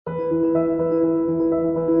This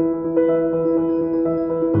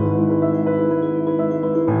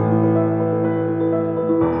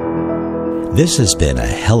has been a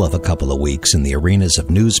hell of a couple of weeks in the arenas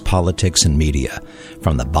of news, politics, and media.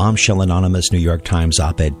 From the bombshell anonymous New York Times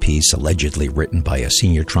op-ed piece allegedly written by a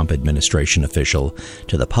senior Trump administration official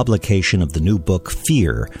to the publication of the new book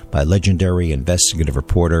Fear by legendary investigative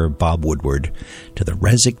reporter Bob Woodward to the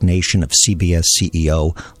resignation of CBS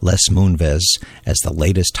CEO Les Moonves as the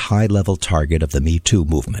latest high-level target of the Me Too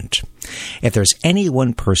movement. If there's any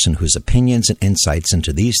one person whose opinions and insights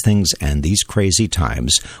into these things and these crazy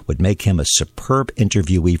times would make him a superb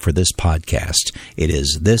interviewee for this podcast, it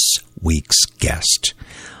is this week's guest.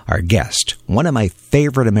 Our guest, one of my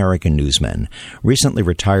favorite American newsmen, recently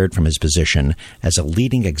retired from his position as a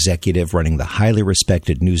leading executive running the highly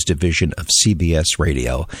respected news division of CBS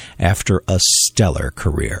Radio after a stellar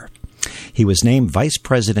career. He was named Vice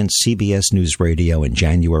President CBS News Radio in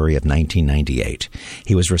January of 1998.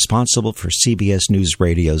 He was responsible for CBS News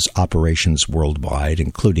Radio's operations worldwide,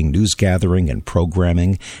 including news gathering and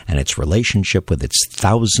programming and its relationship with its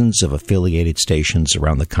thousands of affiliated stations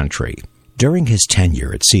around the country. During his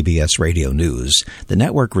tenure at CBS Radio News, the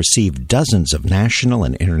network received dozens of national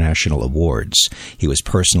and international awards. He was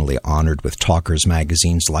personally honored with Talkers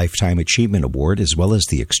Magazine's Lifetime Achievement Award, as well as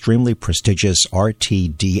the extremely prestigious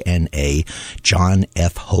RTDNA John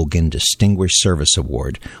F. Hogan Distinguished Service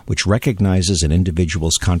Award, which recognizes an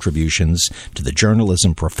individual's contributions to the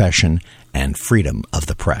journalism profession and freedom of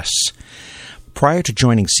the press. Prior to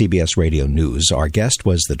joining CBS Radio News, our guest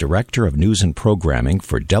was the Director of News and Programming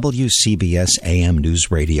for WCBS AM News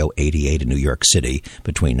Radio 88 in New York City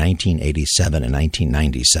between 1987 and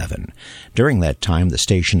 1997. During that time, the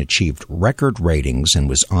station achieved record ratings and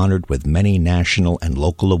was honored with many national and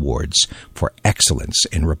local awards for excellence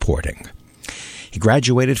in reporting. He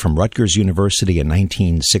graduated from Rutgers University in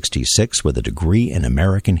 1966 with a degree in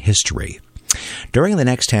American history. During the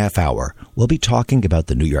next half hour, we'll be talking about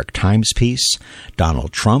the New York Times piece,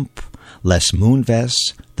 Donald Trump, Les Moonves,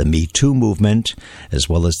 the Me Too movement, as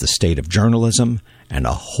well as the state of journalism, and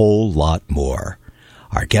a whole lot more.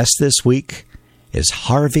 Our guest this week is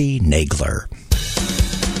Harvey Nagler.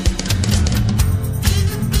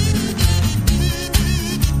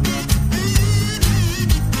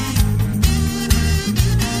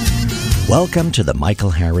 Welcome to the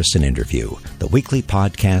Michael Harrison Interview, the weekly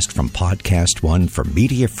podcast from Podcast One for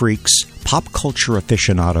media freaks, pop culture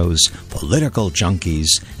aficionados, political junkies,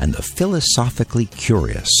 and the philosophically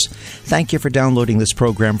curious. Thank you for downloading this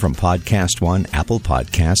program from Podcast One, Apple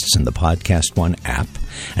Podcasts, and the Podcast One app,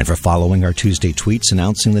 and for following our Tuesday tweets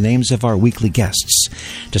announcing the names of our weekly guests.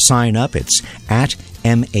 To sign up, it's at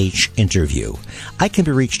MH Interview. I can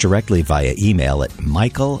be reached directly via email at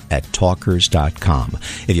michael@talkers.com.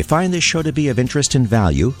 If you find this show to be of interest and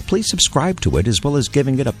value, please subscribe to it as well as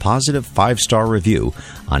giving it a positive 5-star review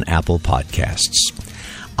on Apple Podcasts.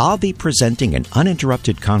 I'll be presenting an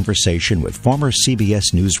uninterrupted conversation with former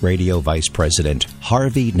CBS News Radio Vice President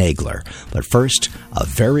Harvey Nagler. But first, a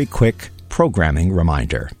very quick programming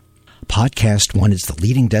reminder. Podcast One is the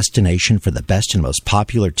leading destination for the best and most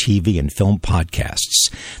popular TV and film podcasts.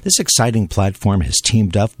 This exciting platform has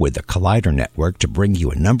teamed up with the Collider Network to bring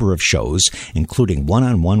you a number of shows, including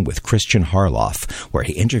One-on-One with Christian Harloff, where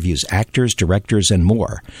he interviews actors, directors, and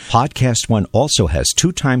more. Podcast One also has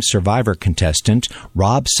two-time Survivor contestant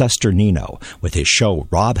Rob Susternino with his show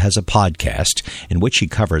Rob Has a Podcast, in which he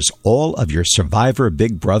covers all of your Survivor,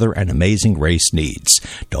 Big Brother, and Amazing Race needs.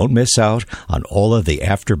 Don't miss out on all of the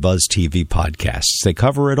AfterBuzz TV podcasts. They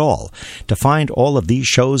cover it all. To find all of these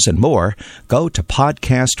shows and more, go to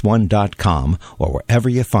podcastone.com or wherever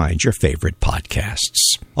you find your favorite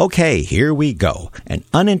podcasts. Okay, here we go. An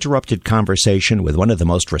uninterrupted conversation with one of the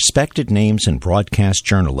most respected names in broadcast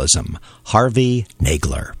journalism, Harvey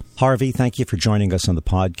Nagler. Harvey, thank you for joining us on the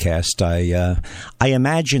podcast. I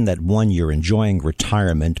imagine that, one, you're enjoying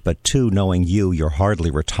retirement, but two, knowing you're hardly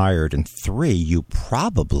retired, and three, you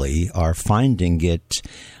probably are finding it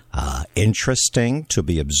interesting to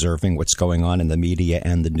be observing what's going on in the media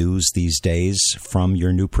and the news these days from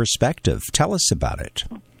your new perspective. Tell us about it.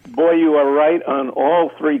 Boy, you are right on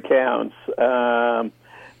all three counts. I'm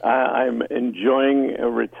enjoying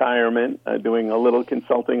retirement, doing a little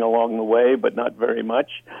consulting along the way, but not very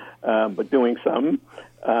much, but doing some.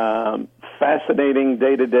 Fascinating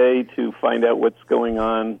day to day to find out what's going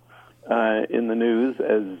on in the news,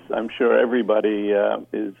 as I'm sure everybody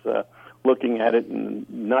is looking at it and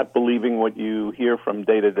not believing what you hear from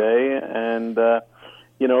day to day. And,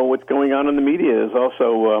 what's going on in the media is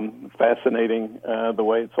also fascinating the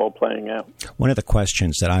way it's all playing out. One of the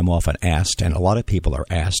questions that I'm often asked, and a lot of people are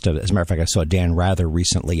asked, as a matter of fact, I saw Dan Rather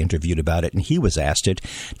recently interviewed about it, and he was asked it,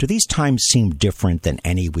 do these times seem different than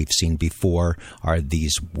any we've seen before? Are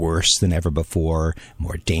these worse than ever before,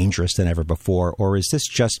 more dangerous than ever before, or is this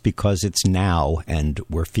just because it's now and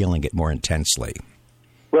we're feeling it more intensely?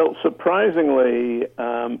 Well, surprisingly,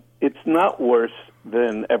 it's not worse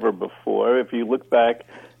than ever before. If you look back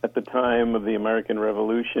at the time of the American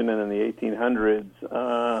Revolution and in the 1800s,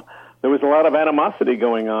 there was a lot of animosity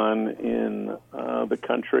going on in the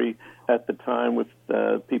country at the time, with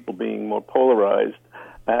people being more polarized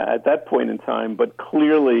at that point in time. But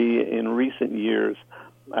clearly, in recent years,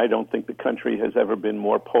 I don't think the country has ever been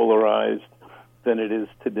more polarized than it is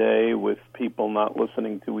today, with people not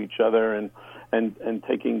listening to each other and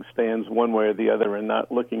taking stands one way or the other and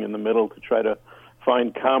not looking in the middle to try to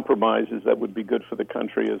find compromises that would be good for the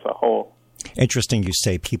country as a whole. Interesting you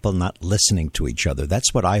say people not listening to each other.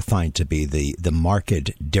 That's what I find to be the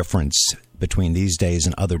marked difference between these days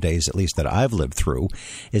and other days, at least that I've lived through,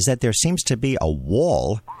 is that there seems to be a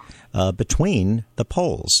wall between the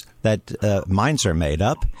poles, that minds are made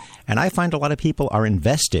up, and I find a lot of people are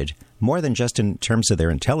invested more than just in terms of their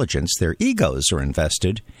intelligence. Their egos are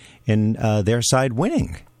invested in their side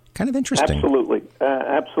winning. Kind of interesting. Absolutely.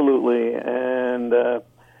 And,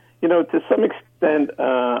 to some extent,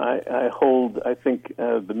 I think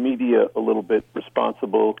the media a little bit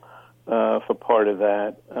responsible for part of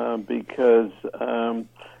that because,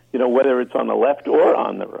 whether it's on the left or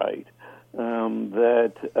on the right,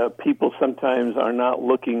 that people sometimes are not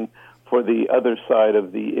looking for the other side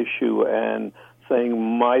of the issue and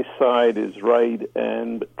saying my side is right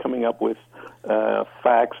and coming up with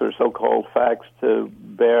facts or so-called facts to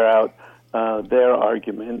bear out their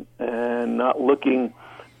argument, and not looking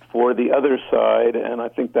for the other side. And I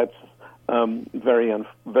think that's very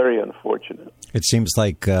unfortunate. It seems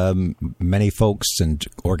like many folks and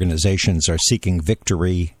organizations are seeking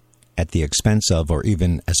victory at the expense of, or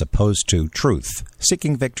even as opposed to, truth.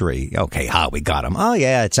 Seeking victory. Okay, we got him. Oh,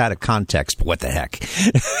 yeah, it's out of context, but what the heck?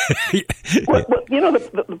 The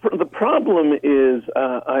problem is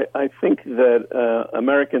I think that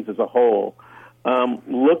Americans as a whole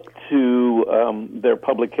look to their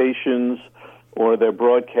publications or their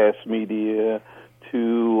broadcast media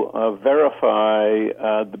to verify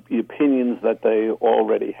the opinions that they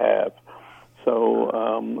already have. So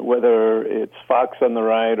whether it's Fox on the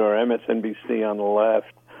right or MSNBC on the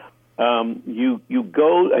left, you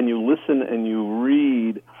go and you listen and you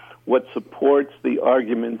read what supports the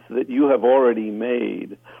arguments that you have already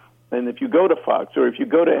made. And if you go to Fox or if you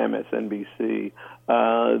go to MSNBC,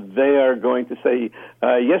 they are going to say,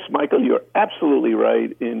 yes, Michael, you're absolutely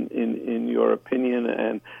right in your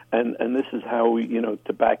opinion, and this is how we,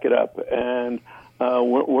 to back it up. And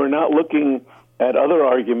we're not looking at other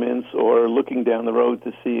arguments or looking down the road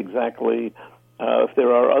to see exactly if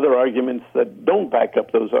there are other arguments that don't back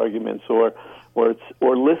up those arguments, or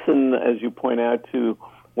listen, as you point out, to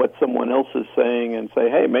what someone else is saying and say,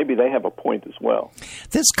 hey, maybe they have a point as well.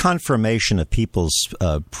 This confirmation of people's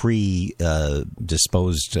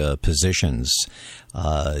predisposed positions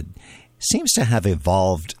seems to have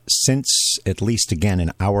evolved since, at least again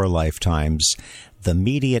in our lifetimes, the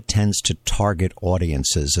media tends to target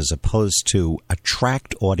audiences as opposed to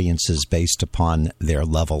attract audiences based upon their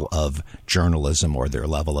level of journalism or their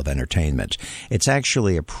level of entertainment. It's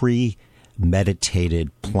actually a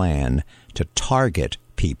premeditated plan to target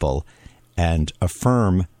people and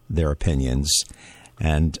affirm their opinions.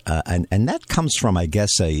 And that comes from, I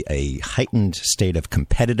guess, a heightened state of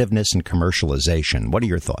competitiveness and commercialization. What are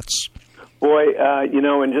your thoughts? Boy,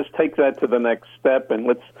 and just take that to the next step, and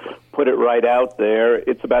let's put it right out there.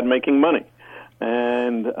 It's about making money.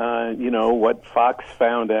 And, what Fox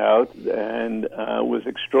found out and was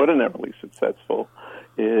extraordinarily successful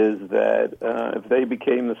is that if they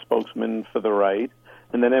became the spokesman for the right,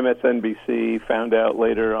 and then MSNBC found out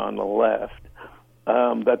later on the left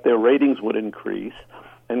that their ratings would increase,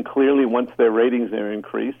 and clearly once their ratings are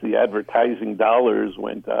increased, the advertising dollars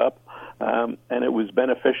went up, and it was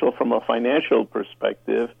beneficial from a financial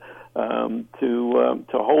perspective to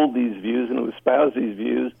hold these views and to espouse these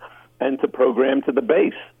views and to program to the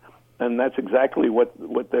base. And that's exactly what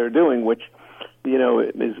they're doing, which,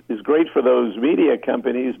 is great for those media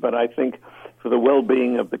companies, but I think for the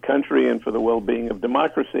well-being of the country and for the well-being of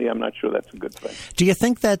democracy, I'm not sure that's a good thing. Do you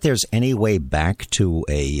think that there's any way back to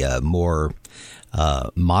a more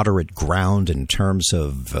moderate ground in terms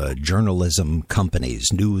of journalism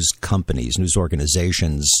companies, news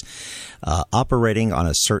organizations operating on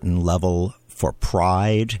a certain level for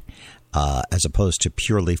pride as opposed to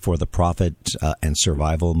purely for the profit and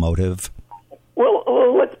survival motive? Well,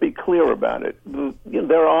 let's be clear about it.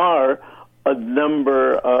 There are a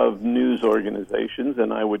number of news organizations,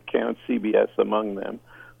 and I would count CBS among them,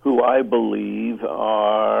 who I believe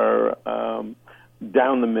are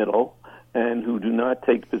down the middle and who do not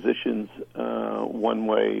take positions one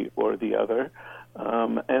way or the other.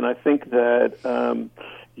 And I think that,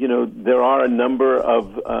 there are a number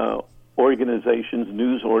of organizations,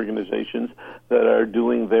 news organizations, that are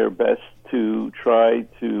doing their best to try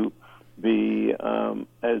to be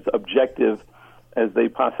as objective as they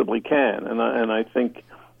possibly can. And I think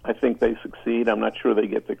they succeed. I'm not sure they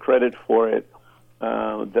get the credit for it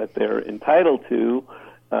that they're entitled to,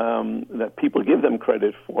 that people give them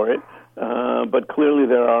credit for it. But clearly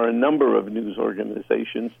there are a number of news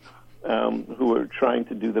organizations who are trying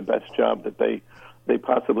to do the best job that they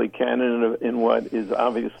possibly can in what is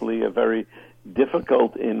obviously a very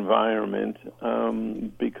difficult environment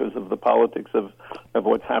because of the politics of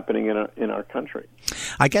what's happening in our country.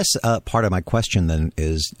 I guess part of my question then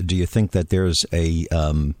is, do you think that there's a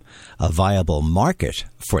viable market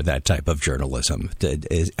for that type of journalism?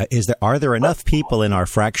 Are there enough people in our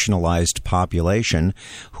fractionalized population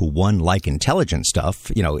who, one, like intelligent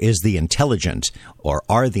stuff? Is the intelligent or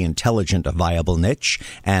are the intelligent a viable niche,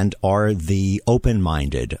 and are the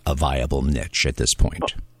open-minded a viable niche at this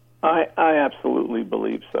point? I absolutely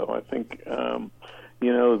believe so. I think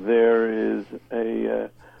there is a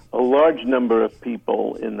large number of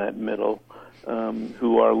people in that middle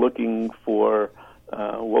who are looking for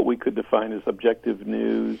what we could define as objective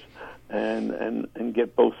news and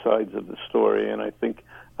get both sides of the story. And I think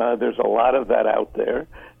there's a lot of that out there,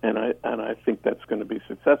 and I think that's going to be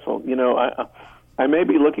successful. I may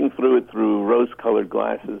be looking through it through rose-colored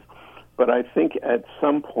glasses, but I think at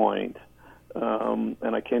some point,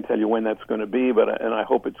 and I can't tell you when that's going to be, and I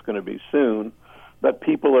hope it's going to be soon, that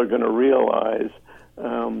people are going to realize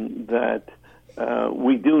that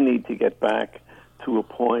we do need to get back to a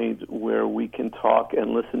point where we can talk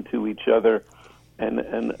and listen to each other and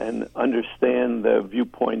understand the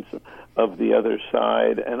viewpoints of the other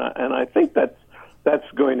side. And I think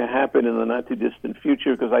that's going to happen in the not too distant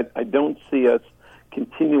future, because I don't see us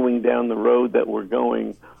continuing down the road that we're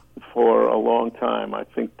going for a long time. I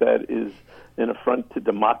think that is an affront to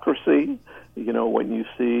democracy. When you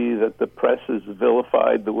see that the press is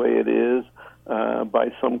vilified the way it is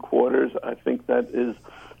by some quarters, I think that is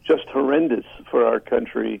just horrendous for our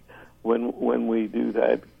country when we do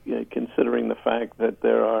that, considering the fact that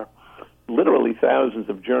there are literally thousands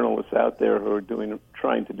of journalists out there who are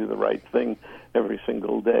trying to do the right thing every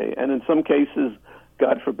single day. And in some cases,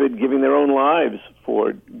 God forbid, giving their own lives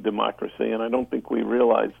for democracy. And I don't think we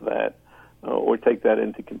realize that or take that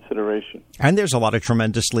into consideration. And there's a lot of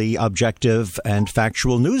tremendously objective and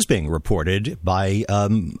factual news being reported by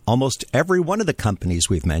almost every one of the companies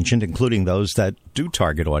we've mentioned, including those that do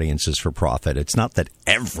target audiences for profit. It's not that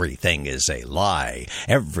everything is a lie.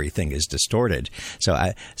 Everything is distorted.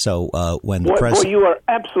 When the press... Well, you are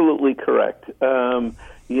absolutely correct. Even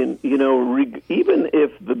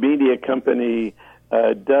if the media company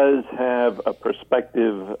does have a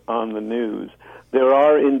perspective on the news, there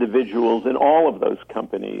are individuals in all of those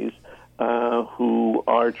companies who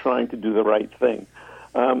are trying to do the right thing.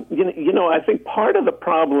 I think part of the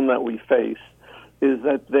problem that we face is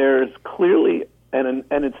that there's clearly, and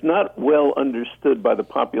it's not well understood by the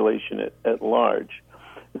population at large,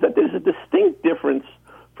 is that there's a distinct difference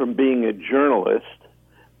from being a journalist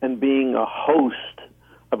and being a host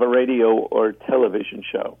of a radio or television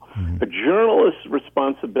show. Mm-hmm. A journalist's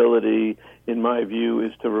responsibility, in my view,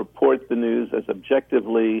 is to report the news as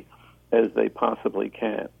objectively as they possibly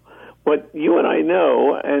can. But you and I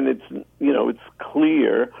know, and it's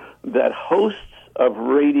clear that hosts of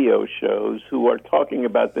radio shows who are talking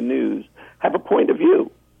about the news have a point of view.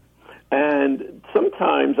 And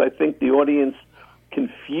sometimes I think the audience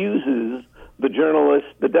confuses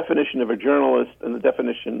the definition of a journalist and the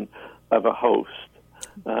definition of a host.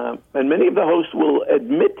 And many of the hosts will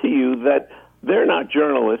admit to you that they're not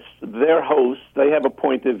journalists; they're hosts. They have a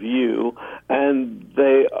point of view, and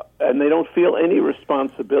they don't feel any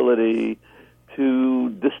responsibility to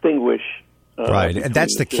distinguish. Right, and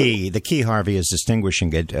that's the key. The key, Harvey, is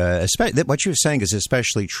distinguishing it. What you're saying is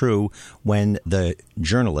especially true when the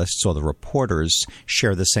journalists or the reporters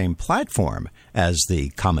share the same platform as the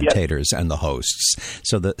commentators and the hosts.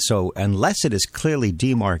 So unless it is clearly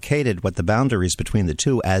demarcated what the boundaries between the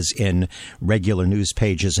two, as in regular news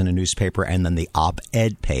pages in a newspaper and then the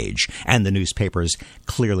op-ed page and the newspaper's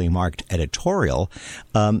clearly marked editorial,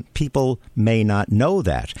 people may not know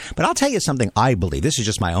that. But I'll tell you something I believe. This is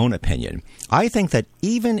just my own opinion. I think that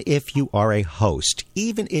even if you are a host,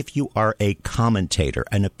 even if you are a commentator,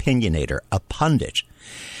 an opinionator, a pundit,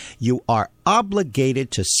 you are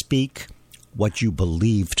obligated to speak what you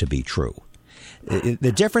believe to be true.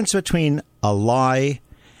 The difference between a lie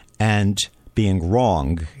and being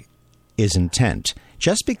wrong is intent.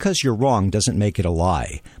 Just because you're wrong doesn't make it a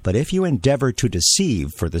lie. But if you endeavor to deceive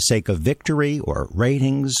for the sake of victory or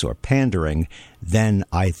ratings or pandering, then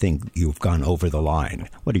I think you've gone over the line.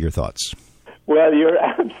 What are your thoughts? Well, you're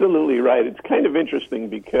absolutely right. It's kind of interesting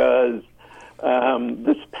because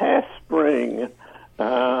this past spring,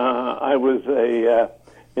 I was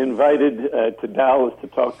invited to Dallas to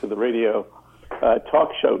talk to the radio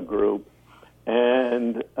talk show group,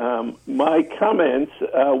 and my comments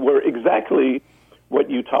were exactly what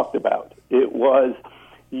you talked about. It was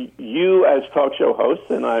you as talk show hosts,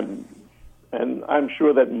 and I'm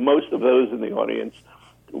sure that most of those in the audience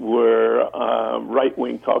were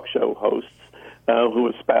right-wing talk show hosts who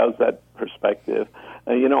espouse that perspective.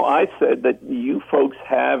 I said that you folks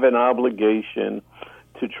have an obligation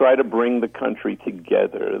to try to bring the country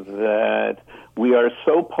together, that we are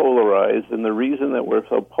so polarized, and the reason that we're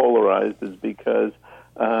so polarized is because,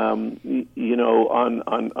 on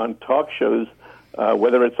talk shows,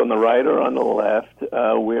 whether it's on the right or on the left,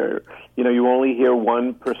 where, you only hear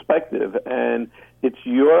one perspective, and it's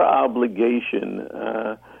your obligation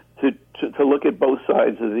to look at both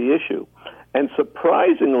sides of the issue. And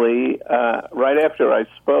surprisingly, right after I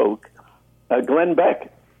spoke, Glenn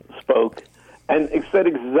Beck spoke and said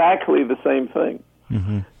exactly the same thing.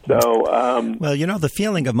 Mm-hmm. So, well, the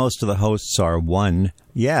feeling of most of the hosts are, one,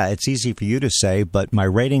 yeah, it's easy for you to say, but my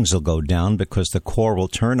ratings will go down because the core will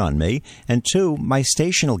turn on me. And two, my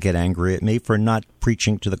station will get angry at me for not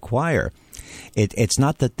preaching to the choir. It's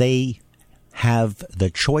not that they have the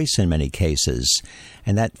choice in many cases,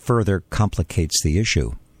 and that further complicates the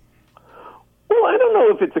issue. Well, I don't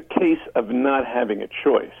know if it's a case of not having a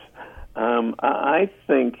choice. I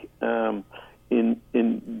think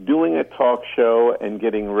in doing a talk show and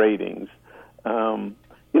getting ratings,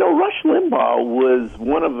 Rush Limbaugh was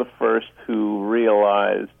one of the first who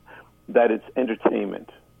realized that it's entertainment.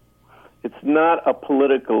 It's not a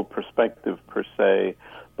political perspective per se,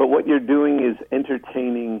 but what you're doing is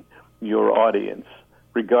entertaining your audience,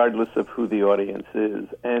 regardless of who the audience is.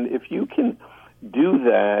 And if you can do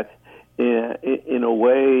that in a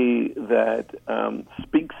way that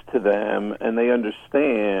speaks to them and they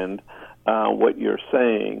understand what you're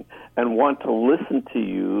saying and want to listen to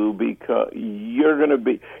you, because your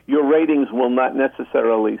ratings will not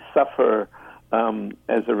necessarily suffer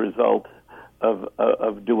as a result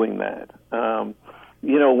of doing that.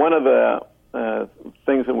 One of the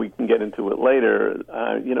things, and we can get into it later,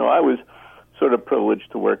 I was sort of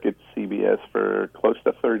privileged to work at CBS for close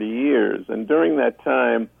to 30 years, and during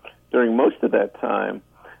most of that time,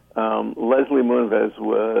 Leslie Moonves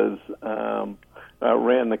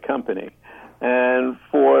ran the company. And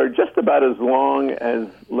for just about as long as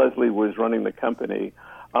Leslie was running the company,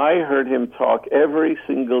 I heard him talk every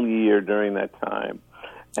single year during that time.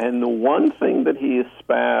 And the one thing that he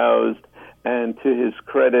espoused, and to his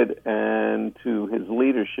credit and to his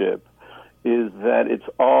leadership, is that it's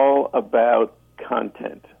all about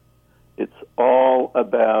content. It's all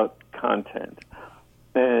about content.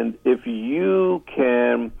 And if you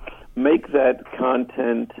can make that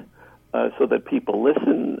content so that people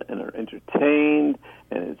listen and are entertained,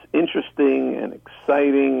 and it's interesting and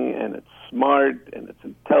exciting and it's smart and it's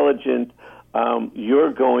intelligent,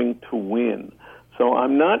 you're going to win. So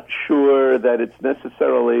I'm not sure that it's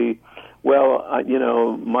necessarily,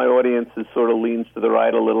 my audience is sort of leans to the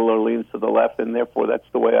right a little or leans to the left, and therefore that's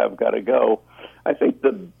the way I've got to go. I think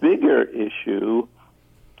the bigger issue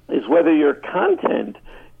is whether your content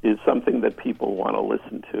is something that people want to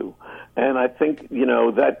listen to. And I think,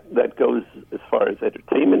 that goes as far as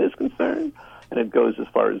entertainment is concerned, and it goes as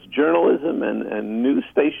far as journalism and news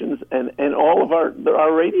stations and all of our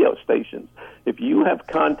radio stations. If you have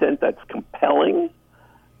content that's compelling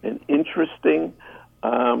and interesting,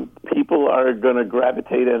 people are going to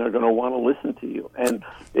gravitate and are going to want to listen to you. And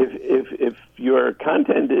if your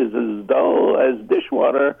content is as dull as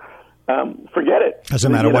dishwater, forget it. It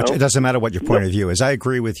doesn't matter what your point of view is. I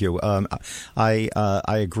agree with you. I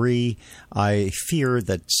agree. I fear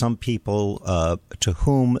that some people to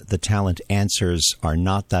whom the talent answers are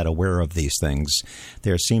not that aware of these things.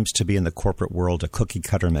 There seems to be in the corporate world a cookie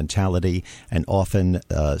cutter mentality, and often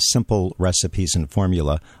simple recipes and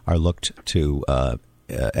formula are looked to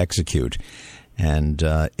execute. And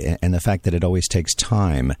the fact that it always takes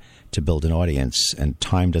time to build an audience, and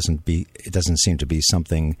time doesn't seem to be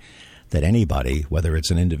something that anybody, whether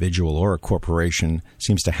it's an individual or a corporation,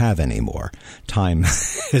 seems to have anymore. Time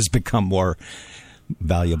has become more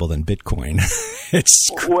valuable than Bitcoin.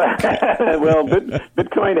 Well,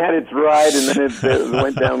 Bitcoin had its ride, and then it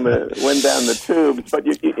went down the tubes. But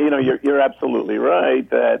you're absolutely right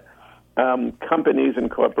that companies and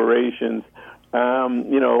corporations,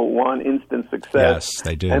 want instant success. Yes,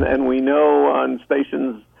 they do. And we know on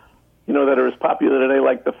stations, that are as popular today,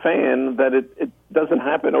 like The Fan, that it doesn't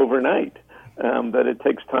happen overnight. That it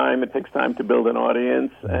takes time. It takes time to build an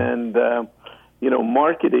audience, and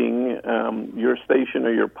marketing your station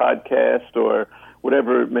or your podcast or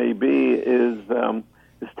whatever it may be is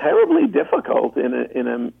terribly difficult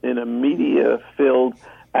in a media-filled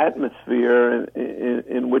atmosphere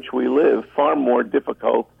in which we live. Far more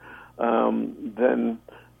difficult than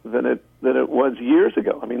it was years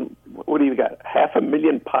ago. I mean, what do you got?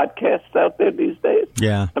 500,000 podcasts out there these days?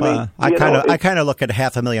 Yeah, I kind of look at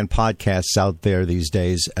 500,000 podcasts out there these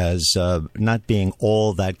days as not being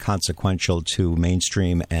all that consequential to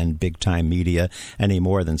mainstream and big time media any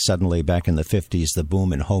more than suddenly back in the 50s the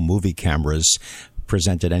boom in home movie cameras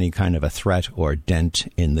presented any kind of a threat or dent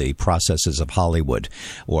in the processes of Hollywood,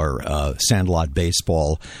 or Sandlot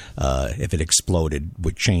baseball, if it exploded,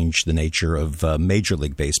 would change the nature of Major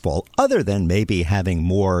League Baseball, other than maybe having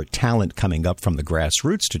more talent coming up from the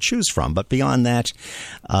grassroots to choose from. But beyond that,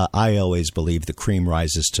 I always believe the cream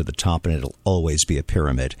rises to the top, and it'll always be a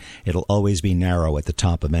pyramid. It'll always be narrow at the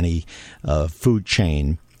top of any food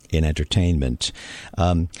chain in entertainment.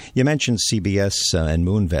 You mentioned CBS and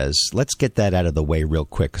Moonves. Let's get that out of the way real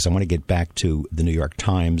quick, because I want to get back to the New York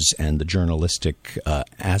Times and the journalistic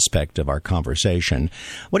aspect of our conversation.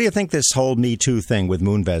 What do you think this whole Me Too thing with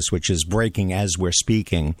Moonves, which is breaking as we're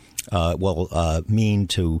speaking, will mean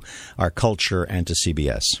to our culture and to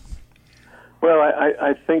CBS? Well,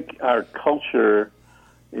 I think our culture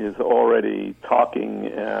is already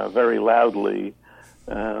talking very loudly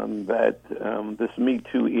that this Me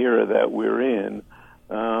Too era that we're in,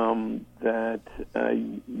 that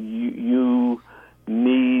you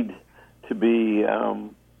need to be,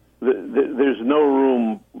 there's no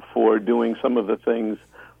room for doing some of the things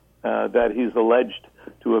that he's alleged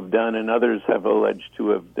to have done and others have alleged to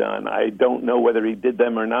have done. I don't know whether he did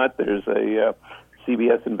them or not. There's a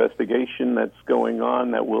CBS investigation that's going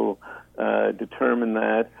on that will determine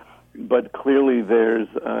that. But clearly there's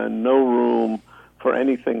no room for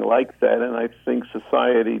anything like that, and I think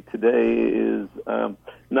society today is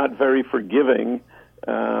not very forgiving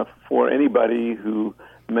for anybody who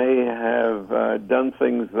may have done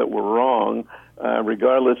things that were wrong,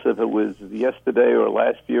 regardless if it was yesterday or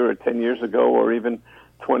last year or 10 years ago or even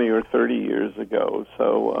 20 or 30 years ago.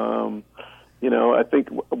 So, I think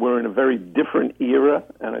we're in a very different era,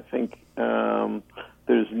 and I think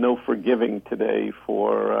there's no forgiving today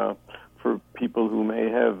for people who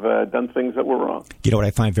may have done things that were wrong. What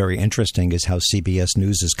I find very interesting is how CBS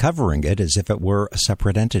News is covering it as if it were a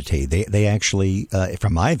separate entity. They actually,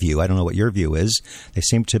 from my view, I don't know what your view is, they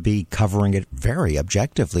seem to be covering it very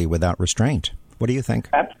objectively without restraint. What do you think?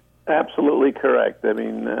 Absolutely correct. I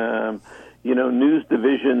mean, news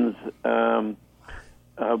divisions,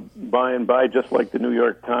 by and by, just like the New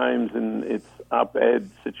York Times and its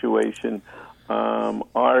op-ed situation,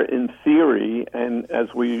 are in theory, and as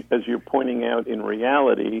you're pointing out, in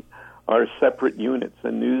reality, are separate units.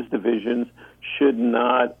 And news divisions should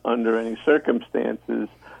not, under any circumstances,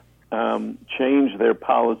 change their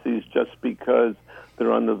policies just because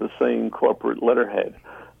they're under the same corporate letterhead.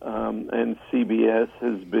 And CBS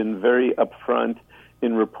has been very upfront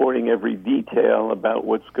in reporting every detail about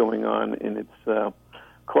what's going on in its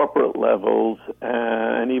corporate levels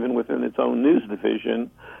and even within its own news division.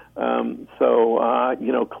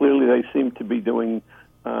 Clearly they seem to be doing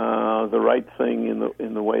the right thing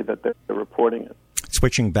in the way that they're reporting it.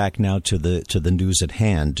 Switching back now to the news at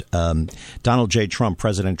hand, Donald J. Trump,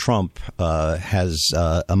 President Trump, has,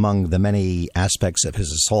 among the many aspects of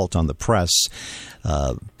his assault on the press,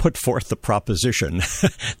 put forth the proposition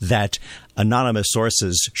that anonymous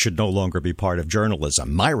sources should no longer be part of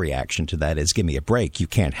journalism. My reaction to that is, give me a break. You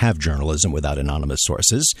can't have journalism without anonymous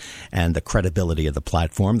sources. And the credibility of the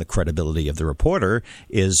platform, the credibility of the reporter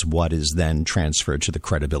is what is then transferred to the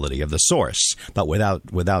credibility of the source. But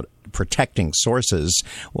without protecting sources,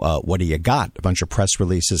 what do you got? A bunch of press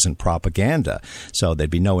releases and propaganda. So there'd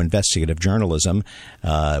be no investigative journalism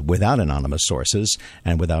without anonymous sources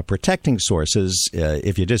and without protecting sources.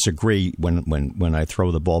 If you disagree, when I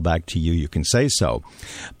throw the ball back to you, you can say so.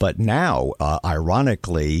 But now,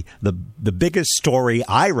 ironically, the biggest story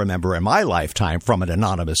I remember in my lifetime from an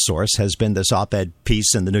anonymous source has been this op-ed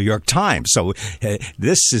piece in the New York Times. So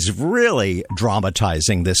this is really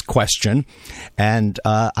dramatizing this question, and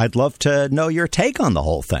I'd love to know your take on the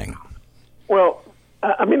whole thing. Well,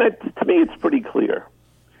 to me, it's pretty clear.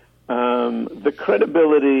 The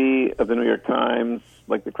credibility of the New York Times,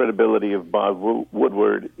 like the credibility of Bob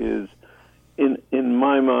Woodward, is, in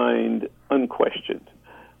my mind, unquestioned.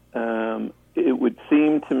 It would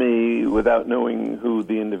seem to me, without knowing who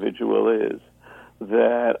the individual is,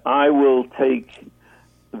 that I will take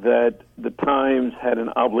that the Times had an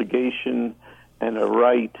obligation and a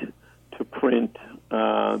right to print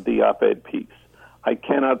the op-ed piece. I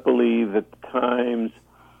cannot believe that the Times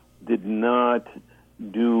did not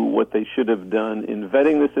do what they should have done in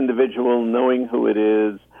vetting this individual, knowing who it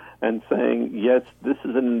is, and saying, yes, this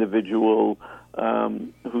is an individual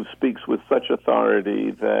who speaks with such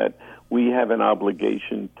authority that we have an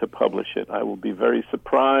obligation to publish it. I will be very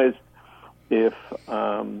surprised if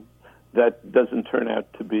that doesn't turn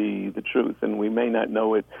out to be the truth, and we may not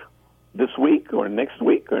know it this week or next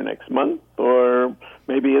month, or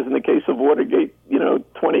maybe, as in the case of Watergate,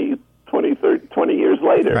 20 years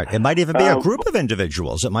later. Right. It might even be a group of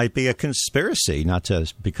individuals. It might be a conspiracy, not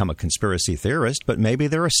to become a conspiracy theorist, but maybe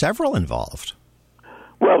there are several involved.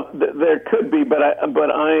 Well, there could be, but I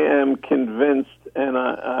am convinced, and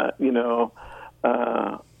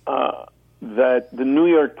that the New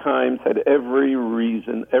York Times had every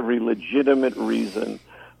legitimate reason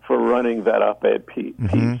for running that op-ed piece.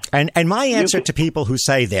 Mm-hmm. And my answer to people who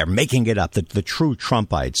say they're making it up, the true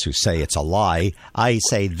Trumpites who say it's a lie, I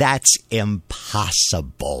say that's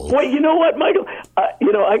impossible. Well, you know what, Michael?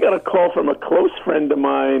 I got a call from a close friend of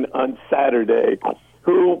mine on Saturday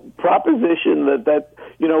who propositioned that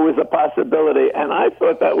was a possibility, and I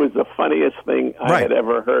thought that was the funniest thing I had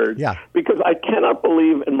ever heard. Yeah. Because I cannot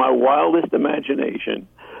believe in my wildest imagination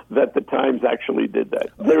that the Times actually did that.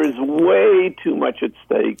 There is way too much at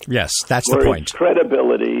stake. Yes, that's the point. Its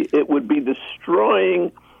credibility, it would be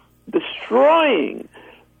destroying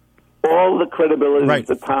all the credibility that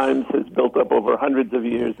the Times has built up over hundreds of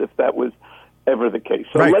years, if that was ever the case.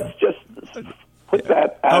 So let's just put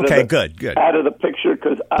that out of the picture,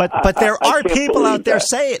 because but there are people out there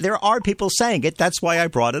saying it. That's why I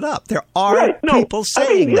brought it up. There are people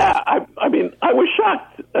saying that. I was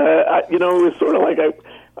shocked. It was sort of like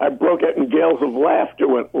I broke out in gales of laughter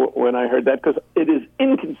when I heard that, because it is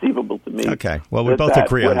inconceivable to me. Okay, well, we both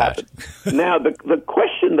agree on that. Now, the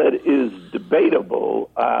question that is debatable,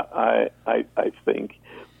 I think,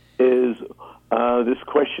 is this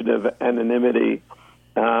question of anonymity.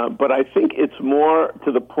 But I think it's more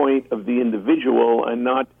to the point of the individual and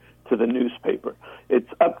not to the newspaper. It's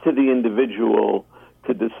up to the individual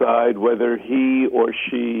to decide whether he or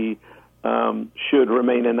she should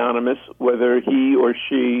remain anonymous, whether he or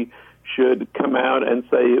she should come out and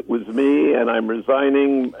say it was me and I'm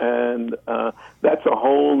resigning, and that's a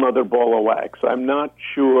whole nother ball of wax. I'm not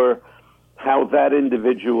sure how that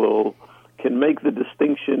individual can make the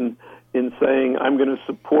distinction in saying I'm going to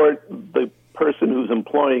support the person who's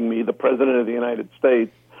employing me, the President of the United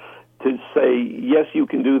States, to say, yes, you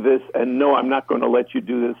can do this, and no, I'm not going to let you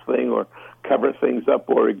do this thing or cover things up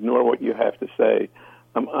or ignore what you have to say.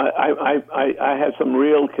 I have some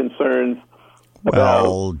real concerns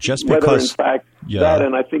about just whether, because, in fact, that,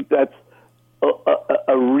 and I think that's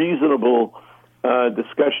a reasonable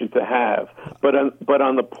discussion to have. But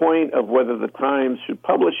on the point of whether the Times should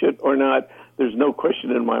publish it or not, there's no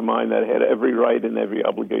question in my mind that it had every right and every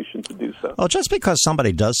obligation to do so. Well, just because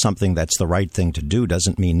somebody does something that's the right thing to do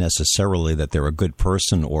doesn't mean necessarily that they're a good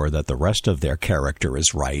person or that the rest of their character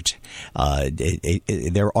is right.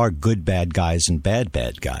 There are good bad guys and bad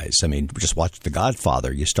guys. I mean, just watch The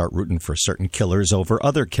Godfather. You start rooting for certain killers over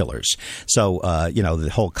other killers. So,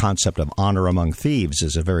 the whole concept of honor among thieves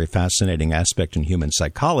is a very fascinating aspect in human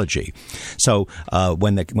psychology. So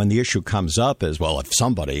when the issue comes up is, well, if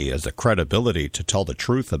somebody has the credibility to tell the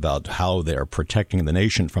truth about how they're protecting the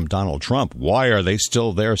nation from Donald Trump, why are they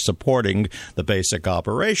still there supporting the basic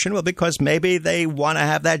operation? Well, because maybe they want to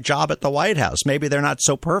have that job at the White House. Maybe they're not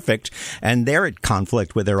so perfect, and they're at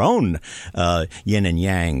conflict with their own yin and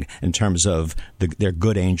yang in terms of their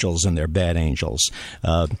good angels and their bad angels.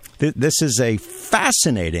 This is a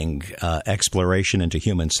fascinating exploration into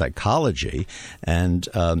human psychology and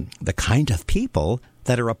the kind of people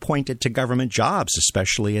that are appointed to government jobs,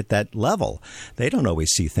 especially at that level. They don't always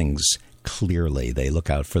see things clearly. They look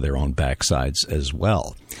out for their own backsides as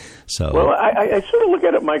well. So, well, I sort of look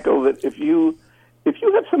at it, Michael, that if you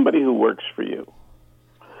have somebody who works for you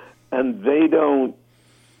and they don't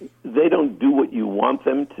do what you want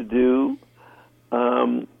them to do,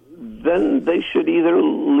 then they should either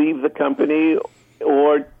leave the company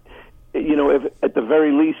or, if at the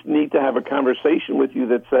very least need to have a conversation with you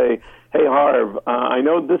that say, hey, Harv, I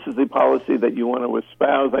know this is the policy that you want to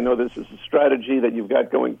espouse. I know this is a strategy that you've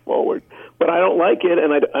got going forward, but I don't like it,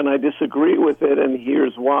 and I disagree with it, and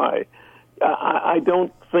here's why. I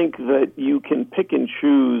don't think that you can pick and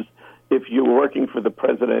choose, if you're working for the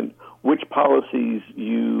president, which policies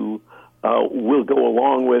you will go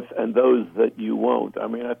along with and those that you won't. I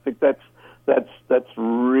mean, I think that's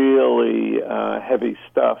really heavy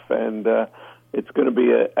stuff, and it's going to be,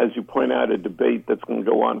 as you point out, a debate that's going to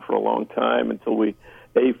go on for a long time until we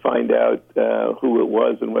find out who it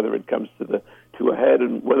was and whether it comes to a head,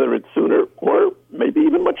 and whether it's sooner or maybe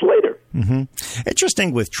even much later. Mm-hmm.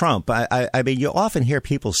 Interesting with Trump. I mean, you often hear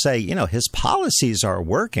people say, his policies are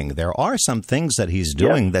working. There are some things that he's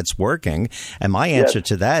doing that's working. And my answer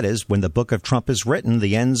to that is, when the book of Trump is written,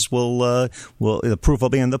 the ends the proof will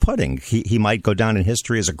be in the pudding. He might go down in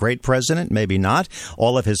history as a great president, maybe not.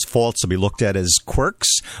 All of his faults will be looked at as quirks,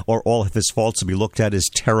 or all of his faults will be looked at as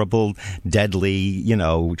terrible, deadly,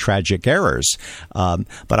 tragic errors.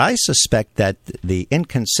 But I suspect that the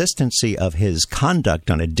inconsistency of his conduct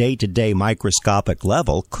on a day-to-day microscopic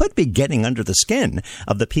level could be getting under the skin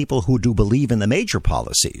of the people who do believe in the major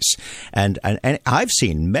policies. And I've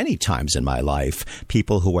seen many times in my life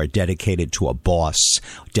people who are dedicated to a boss,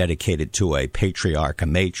 dedicated to a patriarch, a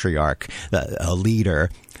matriarch, a leader,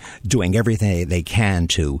 doing everything they can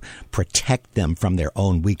to protect them from their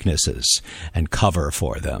own weaknesses and cover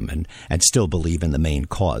for them and still believe in the main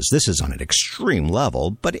cause. This is on an extreme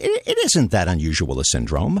level, but it isn't that unusual a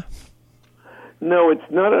syndrome. No, it's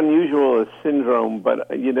not unusual a syndrome, but,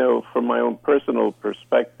 from my own personal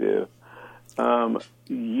perspective,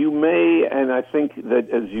 you may, and I think that,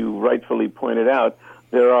 as you rightfully pointed out,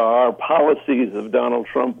 there are policies of Donald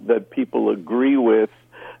Trump that people agree with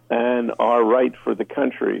and are right for the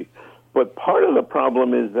country. But part of the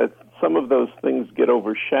problem is that some of those things get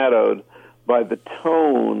overshadowed by the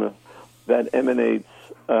tone that emanates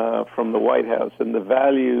from the White House and the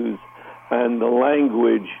values and the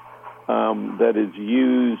language that is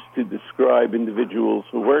used to describe individuals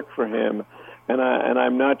who work for him. And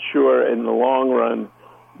I'm not sure in the long run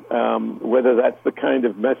whether that's the kind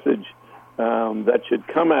of message that should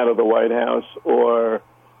come out of the White House, or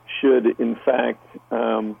should, in fact,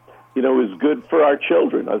 is good for our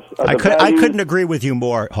children. I couldn't agree with you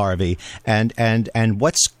more, Harvey. And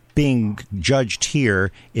what's being judged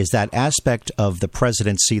here is that aspect of the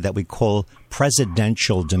presidency that we call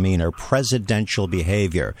presidential demeanor, presidential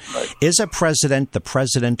behavior. Right. Is a president the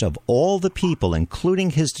president of all the people, including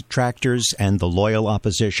his detractors and the loyal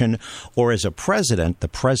opposition, or is a president the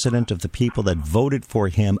president of the people that voted for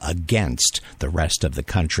him against the rest of the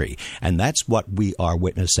country? And that's what we are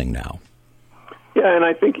witnessing now. Yeah, and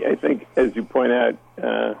I think as you point out,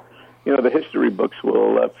 the history books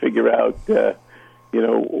will figure out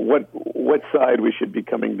what side we should be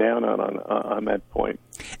coming down on that point.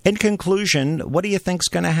 In conclusion, what do you think's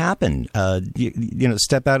going to happen?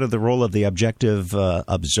 Step out of the role of the objective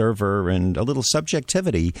observer and a little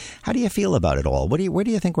subjectivity. How do you feel about it all? Where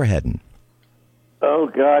do you think we're heading? Oh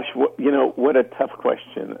gosh, what a tough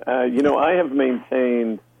question. I have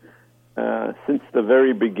maintained since the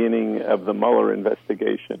very beginning of the Mueller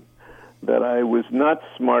investigation that I was not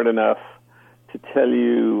smart enough to tell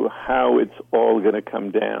you how it's all going to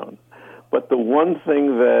come down. But the one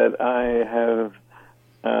thing that I have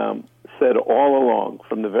said all along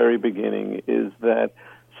from the very beginning is that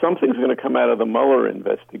something's going to come out of the Mueller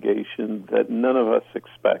investigation that none of us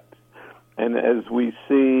expect. And as we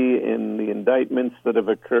see in the indictments that have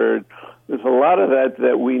occurred, there's a lot of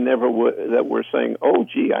that we never that we're saying, oh,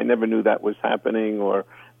 gee, I never knew that was happening, or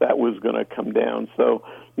that was going to come down. So,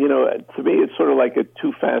 to me, it's sort of like a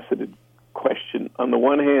two-faceted question. On the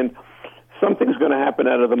one hand, something's going to happen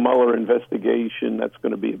out of the Mueller investigation that's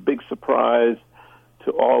going to be a big surprise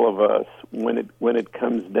to all of us when it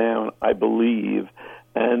comes down, I believe,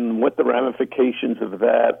 and what the ramifications of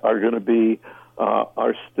that are going to be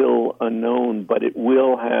are still unknown, but it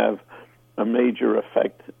will have a major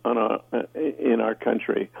effect in our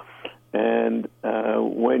country. And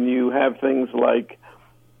when you have things like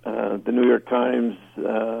the New York Times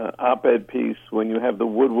op-ed piece, when you have the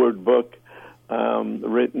Woodward book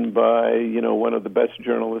written by one of the best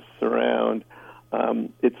journalists around,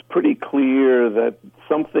 it's pretty clear that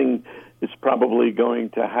something is probably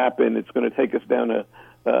going to happen. It's going to take us down a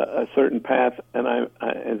certain path, and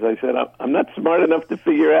as I said, I'm not smart enough to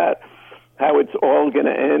figure out how it's all going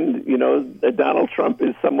to end. You know, Donald Trump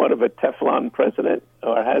is somewhat of a Teflon president,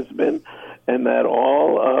 or has been, and that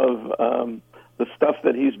all of the stuff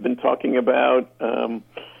that he's been talking about,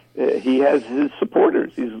 he has his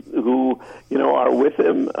supporters who, you know, are with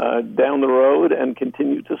him down the road and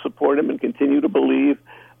continue to support him and continue to believe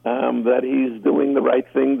that he's doing the right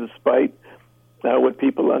thing despite what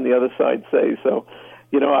people on the other side say. So,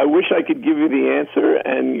 you know, I wish I could give you the answer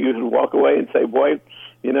and you'd walk away and say, boy,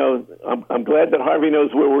 you know, I'm glad that Harvey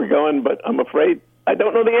knows where we're going, but I'm afraid I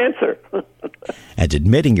don't know the answer. And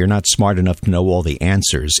admitting you're not smart enough to know all the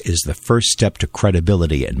answers is the first step to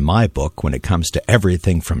credibility in my book when it comes to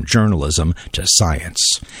everything from journalism to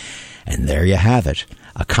science. And there you have it,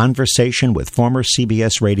 a conversation with former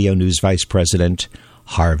CBS Radio News Vice President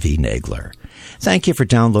Harvey Nagler. Thank you for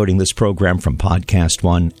downloading this program from Podcast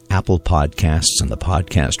One, Apple Podcasts, and the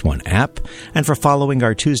Podcast One app, and for following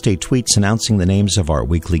our Tuesday tweets announcing the names of our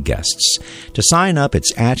weekly guests. To sign up,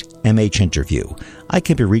 it's at MHInterview. I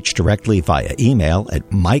can be reached directly via email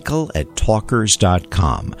at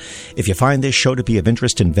michael@talkers.com. If you find this show to be of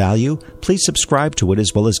interest and value, please subscribe to it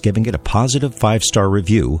as well as giving it a positive 5-star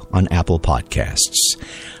review on Apple Podcasts.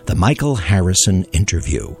 The Michael Harrison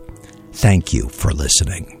Interview. Thank you for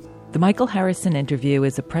listening. The Michael Harrison Interview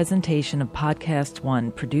is a presentation of Podcast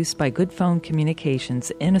One, produced by Good Phone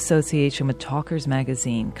Communications in association with Talkers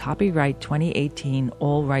Magazine. Copyright 2018,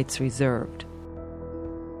 all rights reserved.